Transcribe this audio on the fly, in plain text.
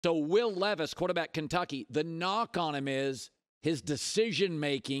So Will Levis, quarterback Kentucky, the knock on him is his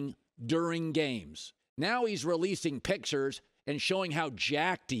decision-making during games. Now he's releasing pictures and showing how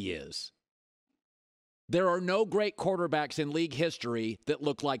jacked he is. There are no great quarterbacks in league history that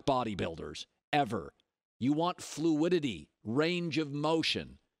look like bodybuilders, ever. You want fluidity, range of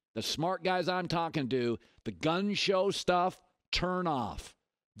motion. The smart guys I'm talking to, the gun show stuff, turn off.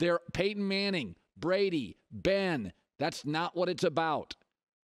 They're Peyton Manning, Brady, Ben. That's not what it's about.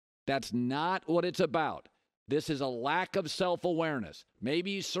 That's not what it's about. This is a lack of self-awareness.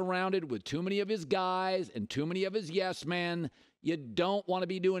 Maybe he's surrounded with too many of his guys and too many of his yes men. You don't want to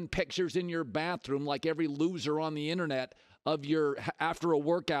be doing pictures in your bathroom like every loser on the internet of your, after a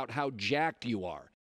workout, how jacked you are.